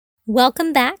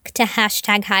Welcome back to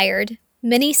Hashtag Hired,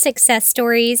 mini success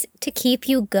stories to keep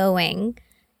you going.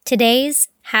 Today's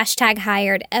Hashtag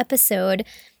Hired episode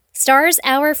stars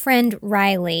our friend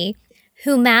Riley,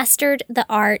 who mastered the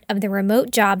art of the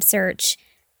remote job search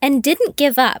and didn't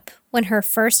give up when her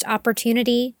first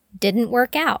opportunity didn't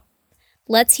work out.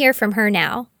 Let's hear from her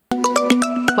now.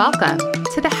 Welcome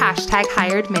to the Hashtag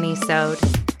Hired minisode.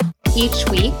 Each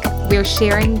week, we're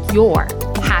sharing your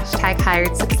Hashtag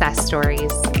Hired success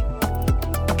stories.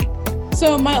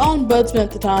 So my ombudsman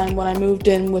at the time, when I moved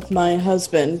in with my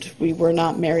husband, we were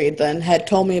not married then, had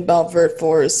told me about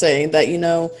VirtForce, saying that,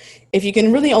 if you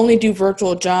can really only do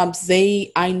virtual jobs,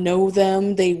 I know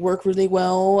them, they work really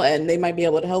well, and they might be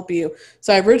able to help you.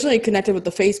 So I originally connected with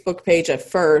the Facebook page at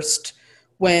first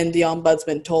when the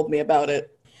ombudsman told me about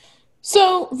it.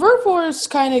 So VirtForce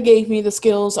kind of gave me the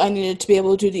skills I needed to be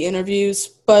able to do the interviews,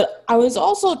 but I was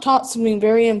also taught something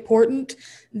very important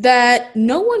that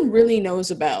no one really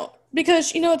knows about.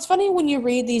 Because, it's funny when you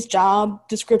read these job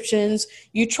descriptions,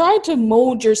 you try to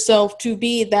mold yourself to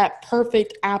be that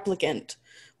perfect applicant,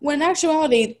 when in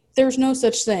actuality, there's no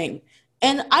such thing.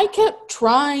 And I kept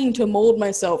trying to mold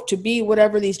myself to be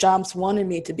whatever these jobs wanted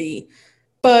me to be.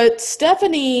 But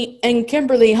Stephanie and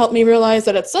Kimberly helped me realize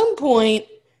that at some point,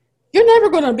 you're never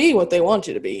going to be what they want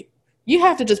you to be. You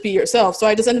have to just be yourself. So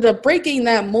I just ended up breaking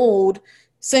that mold,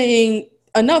 saying,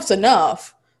 enough's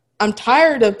enough. I'm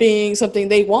tired of being something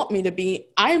they want me to be.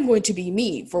 I'm going to be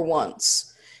me for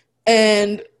once.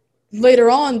 And later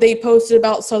on, they posted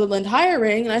about Sutherland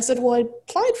hiring, and I said, well, I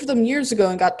applied for them years ago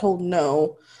and got told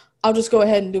no. I'll just go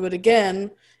ahead and do it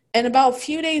again. And about a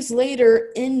few days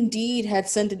later, Indeed had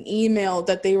sent an email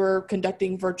that they were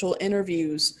conducting virtual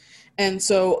interviews. And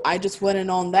so I just went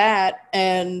in on that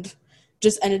and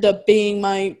just ended up being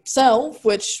myself,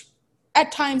 which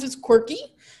at times is quirky.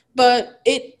 But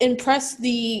it impressed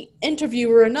the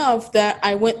interviewer enough that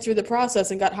I went through the process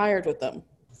and got hired with them.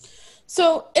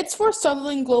 So it's for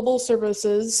Sutherland Global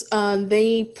Services.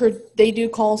 They do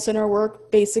call center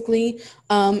work, basically.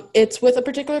 It's with a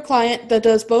particular client that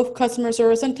does both customer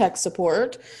service and tech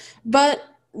support. But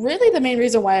really the main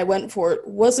reason why I went for it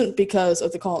wasn't because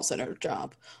of the call center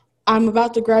job. I'm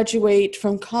about to graduate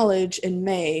from college in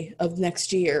May of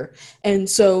next year. And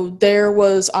so there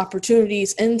was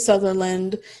opportunities in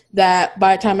Sutherland that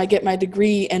by the time I get my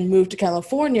degree and move to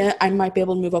California, I might be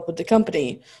able to move up with the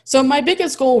company. So my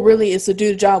biggest goal really is to do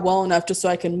the job well enough just so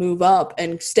I can move up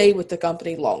and stay with the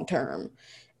company long term.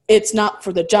 It's not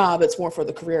for the job, it's more for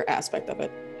the career aspect of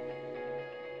it.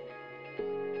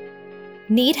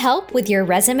 Need help with your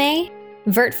resume?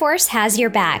 VirtForce has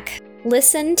your back.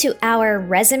 Listen to our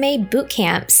Resume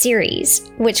Bootcamp series,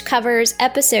 which covers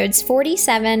episodes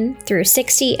 47 through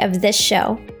 60 of this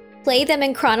show. Play them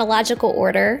in chronological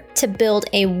order to build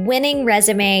a winning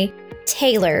resume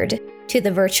tailored to the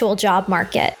virtual job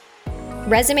market.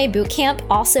 Resume Bootcamp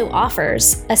also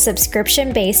offers a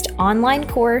subscription-based online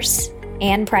course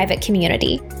and private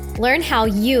community. Learn how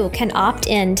you can opt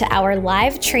in to our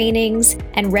live trainings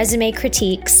and resume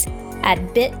critiques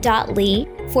at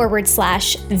bit.ly/VF-BC.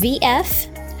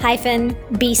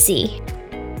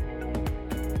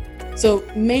 So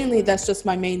mainly that's just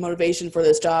my main motivation for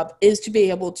this job, is to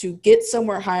be able to get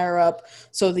somewhere higher up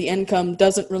so the income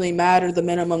doesn't really matter, the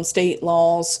minimum state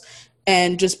laws,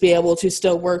 and just be able to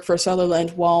still work for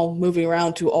Sutherland while moving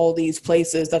around to all these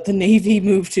places that the Navy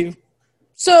moved to.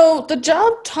 So the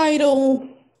job title,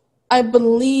 I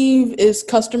believe, is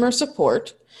customer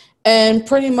support. And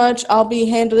pretty much I'll be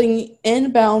handling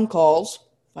inbound calls,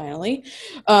 finally.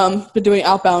 Been doing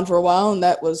outbound for a while, and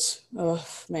that was, I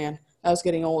was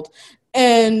getting old.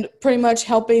 And pretty much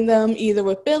helping them either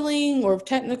with billing or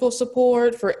technical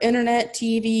support for internet,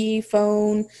 TV,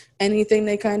 phone, anything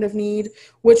they kind of need,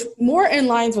 which more in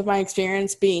lines with my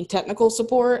experience being technical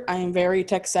support. I am very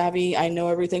tech savvy. I know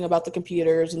everything about the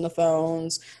computers and the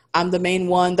phones. I'm the main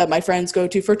one that my friends go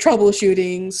to for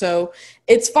troubleshooting. So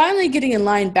it's finally getting in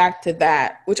line back to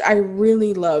that, which I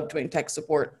really love doing tech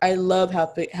support. I love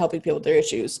helping people with their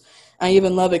issues. I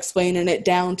even love explaining it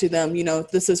down to them,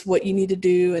 this is what you need to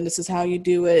do and this is how you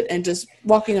do it, and just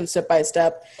walking them step by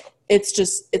step.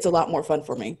 It's a lot more fun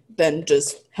for me than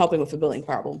just helping with a billing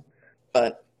problem.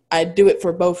 But I do it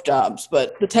for both jobs,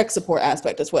 but the tech support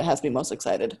aspect is what has me most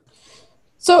excited.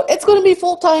 So it's going to be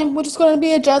full-time, which is going to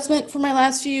be adjustment for my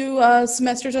last few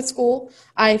semesters at school.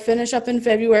 I finish up in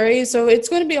February, so it's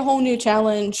going to be a whole new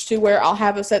challenge to where I'll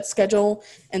have a set schedule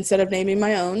instead of naming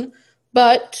my own.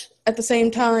 But at the same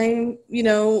time, we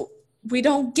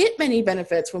don't get many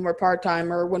benefits when we're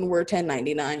part-time or when we're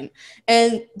 1099.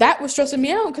 And that was stressing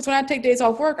me out because when I take days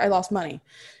off work, I lost money.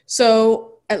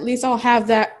 So at least I'll have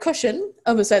that cushion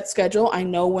of a set schedule. I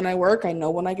know when I work. I know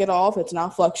when I get off. It's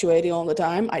not fluctuating all the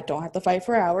time. I don't have to fight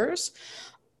for hours.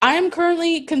 I am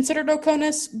currently considered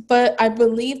OCONUS, but I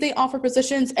believe they offer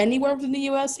positions anywhere within the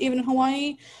U.S., even in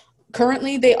Hawaii.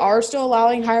 Currently, they are still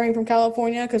allowing hiring from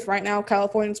California because right now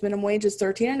California's minimum wage is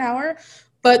 $13 an hour,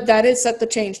 but that is set to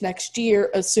change next year,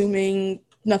 assuming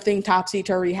nothing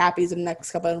topsy-turvy happens in the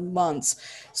next couple of months.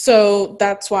 So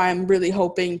that's why I'm really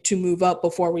hoping to move up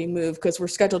before we move, because we're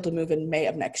scheduled to move in May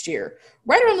of next year,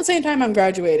 right around the same time I'm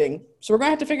graduating. So we're going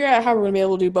to have to figure out how we're going to be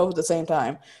able to do both at the same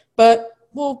time. But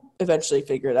we'll eventually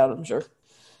figure it out, I'm sure.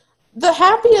 The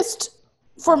happiest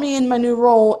for me in my new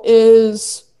role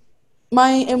is my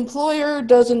employer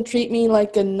doesn't treat me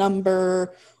like a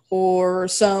number or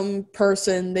some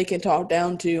person they can talk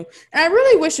down to. And I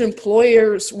really wish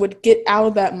employers would get out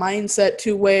of that mindset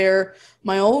to where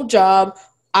my old job,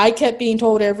 I kept being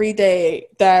told every day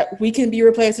that we can be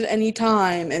replaced at any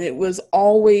time. And it was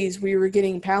always, we were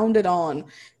getting pounded on.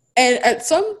 And at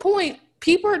some point,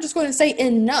 people are just going to say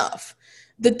enough.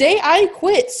 The day I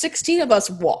quit, 16 of us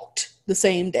walked the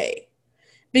same day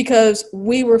because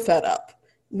we were fed up.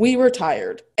 We were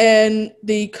tired. And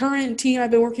the current team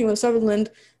I've been working with,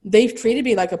 Sutherland, they've treated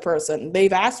me like a person.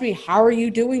 They've asked me, how are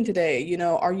you doing today? You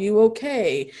know, are you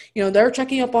okay? You know, they're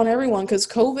checking up on everyone because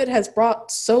COVID has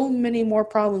brought so many more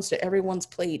problems to everyone's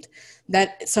plate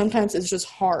that sometimes it's just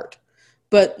hard.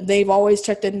 But they've always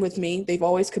checked in with me. They've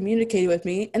always communicated with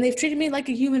me, and they've treated me like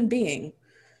a human being.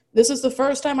 This is the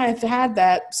first time I've had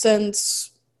that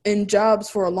since in jobs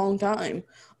for a long time.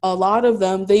 A lot of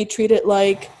them, they treat it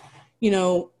like, you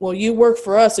know, well, you work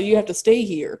for us, so you have to stay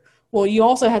here. Well, you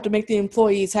also have to make the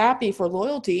employees happy for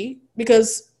loyalty,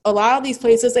 because a lot of these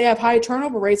places, they have high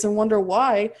turnover rates and wonder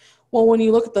why. Well, when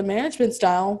you look at the management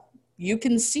style, you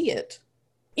can see it.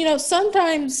 You know,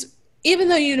 sometimes, even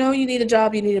though you know you need a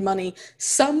job, you need money,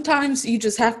 sometimes you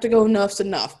just have to go enough's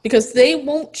enough, because they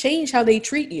won't change how they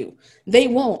treat you. They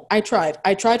won't. I tried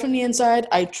from the inside.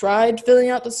 I tried filling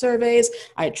out the surveys.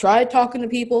 I tried talking to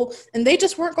people, and they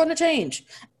just weren't going to change.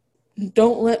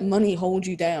 Don't let money hold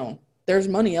you down. There's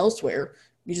money elsewhere.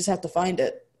 You just have to find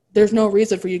it. There's no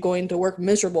reason for you going to work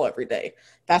miserable every day.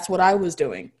 That's what I was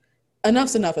doing.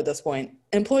 Enough's enough at this point.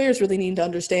 Employers really need to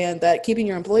understand that keeping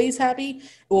your employees happy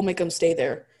will make them stay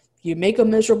there. You make them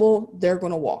miserable, they're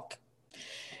going to walk.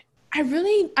 I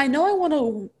know I want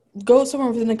to go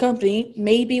somewhere within the company,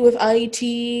 maybe with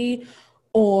IT,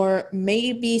 or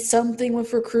maybe something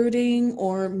with recruiting,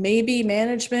 or maybe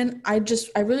management. I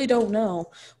really don't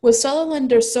know. With Sutherland,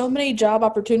 there's so many job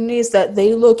opportunities that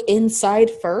they look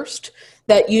inside first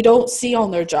that you don't see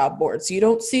on their job boards. You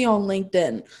don't see on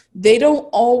LinkedIn. They don't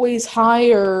always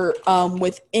hire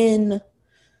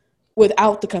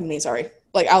without the company,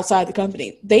 like outside the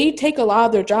company. They take a lot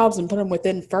of their jobs and put them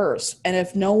within first. And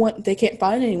if they can't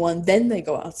find anyone, then they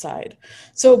go outside.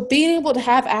 So being able to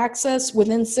have access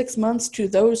within 6 months to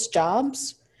those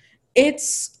jobs,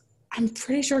 I'm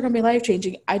pretty sure going to be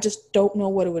life-changing. I just don't know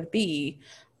what it would be.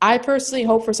 I personally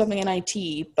hope for something in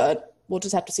IT, but we'll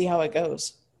just have to see how it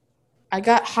goes. I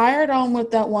got hired on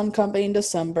with that one company in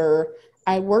December.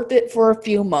 I worked it for a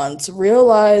few months,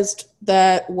 realized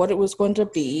that what it was going to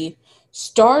be,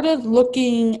 started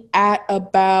looking at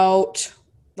about,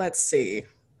 I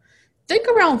think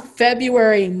around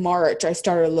February, March, I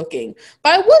started looking.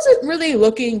 But I wasn't really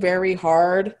looking very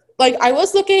hard. Like, I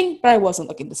was looking, but I wasn't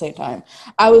looking at the same time.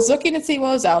 I was looking to see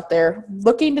what was out there,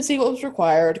 looking to see what was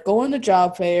required, going to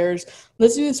job fairs,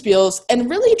 listening to spiels, and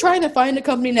really trying to find a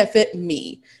company that fit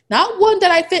me. Not one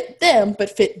that I fit them,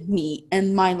 but fit me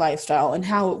and my lifestyle and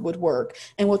how it would work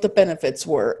and what the benefits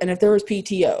were and if there was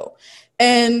PTO.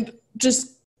 And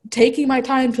just taking my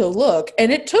time to look.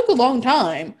 And it took a long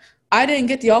time. I didn't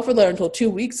get the offer letter until 2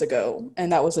 weeks ago,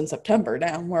 and that was in September.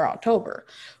 Now we're October.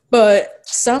 But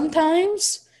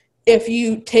sometimes if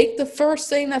you take the first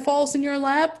thing that falls in your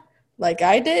lap, like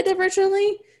I did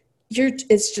originally,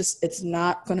 it's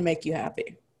not going to make you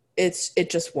happy. It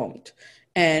just won't.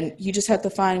 And you just have to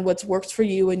find what works for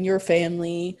you and your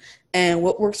family and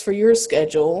what works for your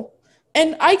schedule.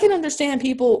 And I can understand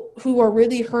people who are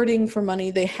really hurting for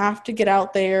money. They have to get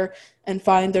out there and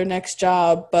find their next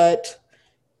job. But,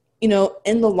 you know,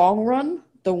 in the long run,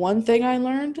 the one thing I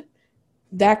learned,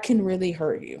 that can really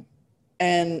hurt you.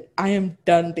 And I am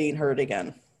done being hurt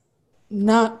again.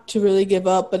 Not to really give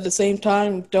up, but at the same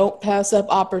time, don't pass up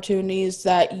opportunities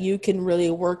that you can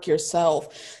really work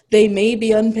yourself. They may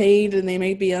be unpaid and they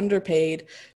may be underpaid,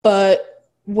 but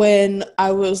when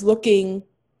I was looking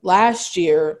last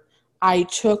year, I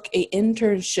took an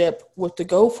internship with the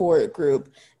Go For It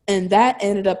group, and that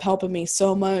ended up helping me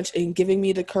so much and giving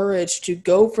me the courage to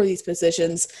go for these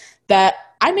positions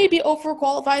that I may be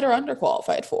overqualified or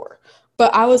underqualified for.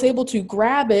 But I was able to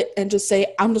grab it and just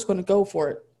say, I'm just going to go for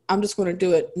it. I'm just going to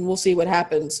do it, and we'll see what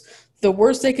happens. The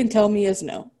worst they can tell me is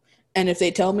no. And if they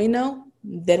tell me no,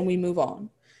 then we move on.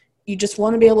 You just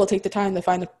want to be able to take the time to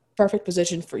find the perfect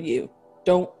position for you.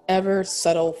 Don't ever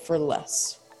settle for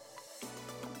less.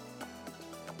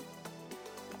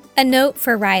 A note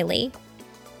for Riley.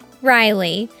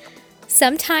 Riley,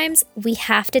 sometimes we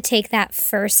have to take that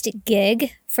first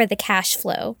gig for the cash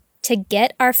flow to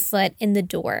get our foot in the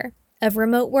door of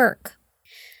remote work.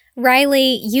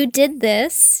 Riley, you did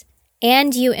this,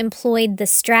 and you employed the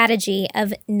strategy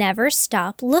of never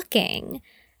stop looking.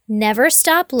 Never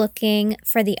stop looking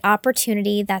for the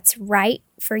opportunity that's right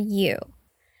for you.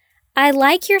 I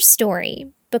like your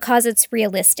story because it's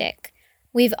realistic.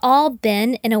 We've all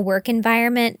been in a work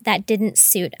environment that didn't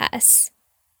suit us.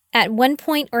 At one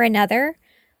point or another,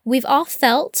 we've all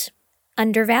felt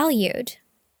undervalued.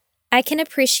 I can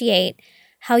appreciate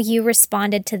how you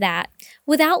responded to that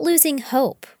without losing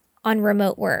hope on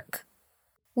remote work.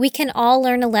 We can all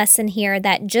learn a lesson here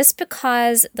that just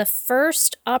because the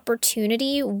first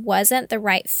opportunity wasn't the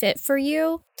right fit for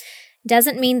you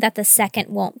doesn't mean that the second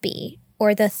won't be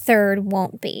or the third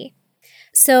won't be.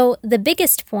 So the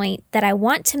biggest point that I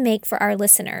want to make for our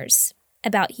listeners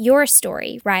about your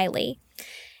story, Riley,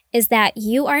 is that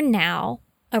you are now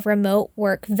a remote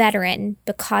work veteran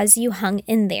because you hung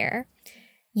in there.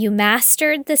 You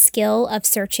mastered the skill of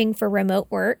searching for remote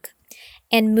work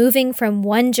and moving from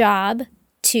one job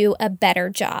to a better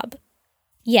job.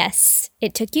 Yes,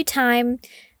 it took you time,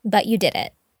 but you did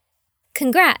it.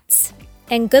 Congrats,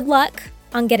 and good luck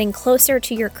on getting closer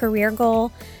to your career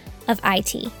goal of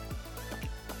IT.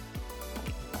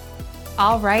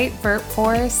 All right,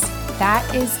 VertForce,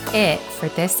 that is it for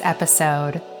this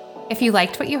episode. If you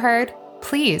liked what you heard,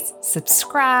 please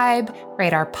subscribe,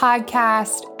 rate our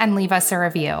podcast, and leave us a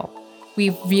review. We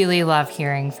really love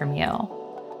hearing from you.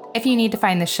 If you need to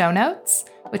find the show notes,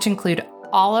 which include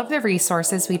all of the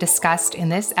resources we discussed in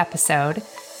this episode,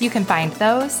 you can find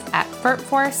those at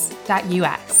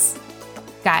vertforce.us.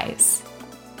 Guys,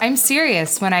 I'm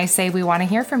serious when I say we want to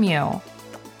hear from you.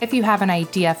 If you have an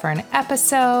idea for an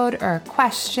episode or a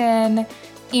question,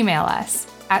 email us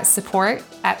at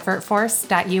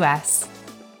support@vertforce.us.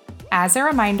 As a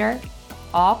reminder,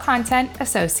 all content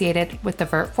associated with the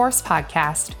VertForce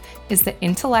podcast is the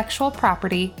intellectual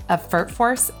property of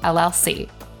VertForce LLC.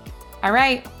 All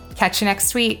right, catch you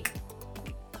next week.